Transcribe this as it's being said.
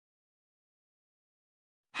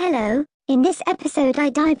Hello, in this episode I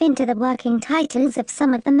dive into the working titles of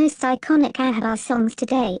some of the most iconic ABBA songs to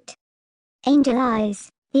date. Angel Eyes.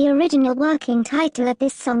 The original working title of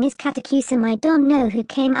this song is Catechism. I don't know who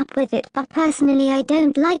came up with it, but personally I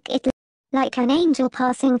don't like it. Like an angel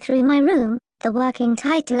passing through my room, the working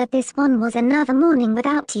title of this one was Another Morning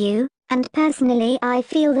Without You, and personally I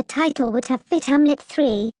feel the title would have fit Hamlet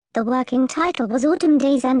 3. The working title was Autumn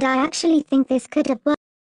Days, and I actually think this could have worked.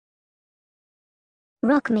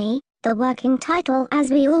 Rock Me. The working title, as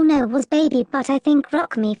we all know, was Baby, but I think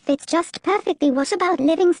Rock Me fits just perfectly. What about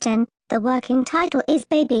Livingston? The working title is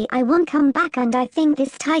Baby I Won't Come Back, and I think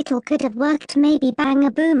this title could have worked. Maybe Bang a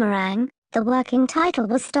Boomerang. The working title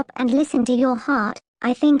was Stop and Listen to Your Heart.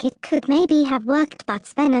 I think it could maybe have worked, but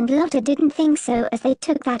Sven and Lotta didn't think so, as they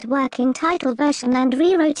took that working title version and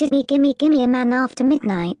rewrote it. Gimme Gimme A Man After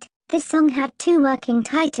Midnight. This song had two working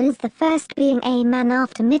titles, the first being A Man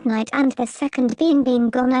After Midnight and the second being Been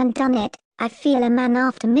Gone and Done It. I feel A Man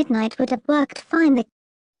After Midnight would have worked fine.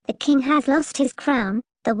 The King Has Lost His Crown.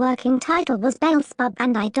 The working title was Beelzebub,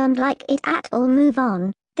 and I don't like it at all. Move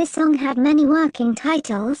On. This song had many working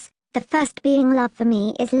titles, the first being Love For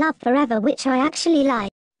Me Is Love Forever, which I actually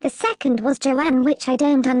like. The second was Joanne, which I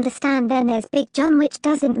don't understand. Then there's Big John, which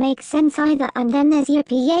doesn't make sense either, and then there's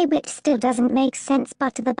Yippee Yay, which still doesn't make sense,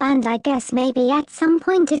 but to the band I guess maybe at some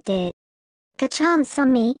point it did. The Chance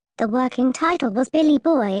On Me. The working title was Billy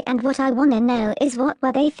Boy, and what I wanna know is what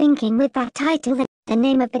were they thinking with that title. The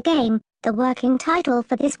Name of the Game. The working title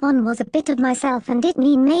for this one was A Bit of Myself, and it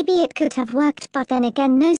mean maybe it could have worked, but then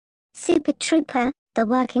again no. Super Trooper. The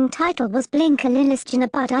working title was Blink a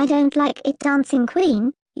Lillis, but I don't like it. Dancing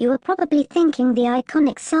Queen. You are probably thinking the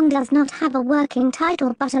iconic song does not have a working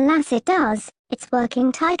title, but alas it does. Its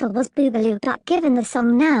working title was Boogaloo, but given the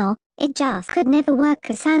song now, it just could never work.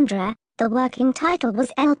 Cassandra. The working title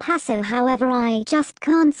was El Paso, however I just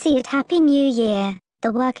can't see it. Happy New Year.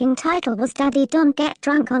 The working title was Daddy Don't Get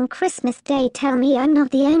Drunk on Christmas Day. Tell me I'm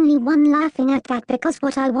not the only one laughing at that, because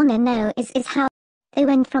what I wanna know is how they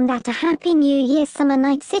went from that to Happy New Year. Summer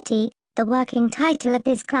Night City. The working title of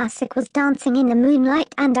this classic was Dancing in the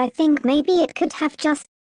Moonlight, and I think maybe it could have just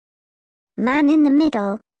Man in the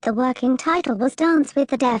Middle. The working title was Dance with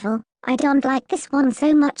the Devil. I don't like this one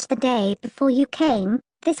so much. The Day Before You Came.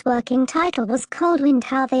 This working title was Cold Wind.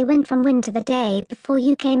 How they went from wind to the day before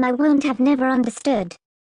you came I won't have never understood.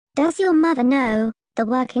 Does Your Mother Know? The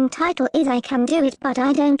working title is I Can Do It, but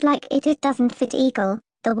I don't like it. It doesn't fit. Eagle.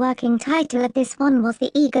 The working title of this one was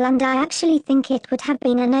The Eagle, and I actually think it would have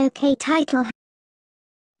been an okay title.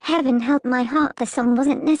 Heaven Help My Heart. The song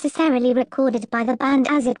wasn't necessarily recorded by the band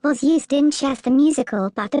as it was used in Chess the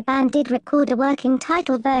Musical, but the band did record a working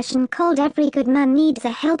title version called Every Good Man Needs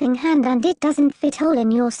a Helping Hand, and it doesn't fit. Hole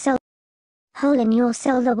in Your Soul. Hole in Your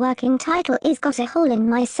Soul. The working title is Got a Hole in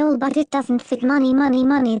My Soul, but it doesn't fit. Money Money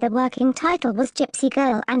Money. The working title was Gypsy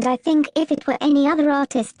Girl, and I think if it were any other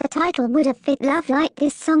artist the title would have fit. Love Light.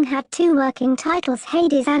 This song had two working titles,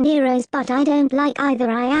 Hades and Heroes, but I don't like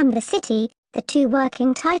either. I Am the City. The two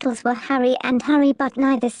working titles were Harry and Hurry, but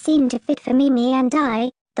neither seemed to fit for Me and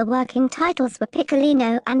I. The working titles were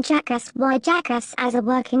Piccolino and Jackass. Why Jackass as a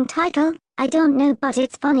working title? I don't know, but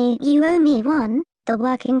it's funny. You Owe Me One. The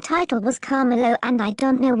working title was Carmelo, and I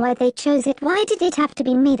don't know why they chose it. Why did it have to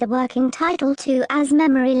be me? The working title too as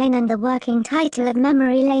Memory Lane, and the working title of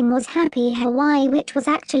Memory Lane was Happy Hawaii, which was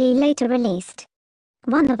actually later released.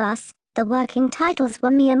 One of Us. The working titles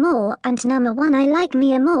were Me Amor and Number One. I like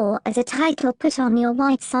Me Amor as a title. Put On Your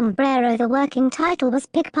White Sombrero. The working title was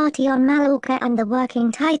Pig Party on Mallorca, and the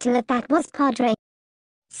working title of that was Padre.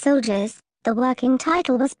 Soldiers. The working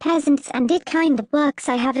title was Peasants, and it kind of works.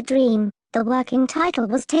 I Have a Dream. The working title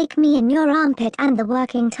was Take Me in Your Armpit, and the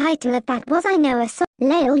working title of that was I Know a Song.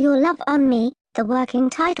 Lay All Your Love on Me. The working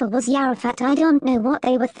title was Yarafat. I don't know what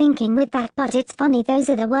they were thinking with that, but it's funny. Those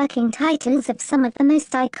are the working titles of some of the most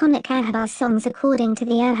iconic ABBA songs according to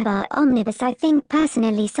the ABBA Omnibus. I think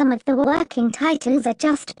personally some of the working titles are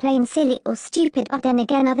just plain silly or stupid, but then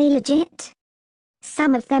again, are they legit?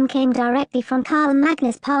 Some of them came directly from Carl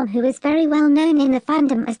Magnus Palm, who is very well known in the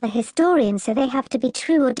fandom as the historian, so they have to be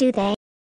true, or do they?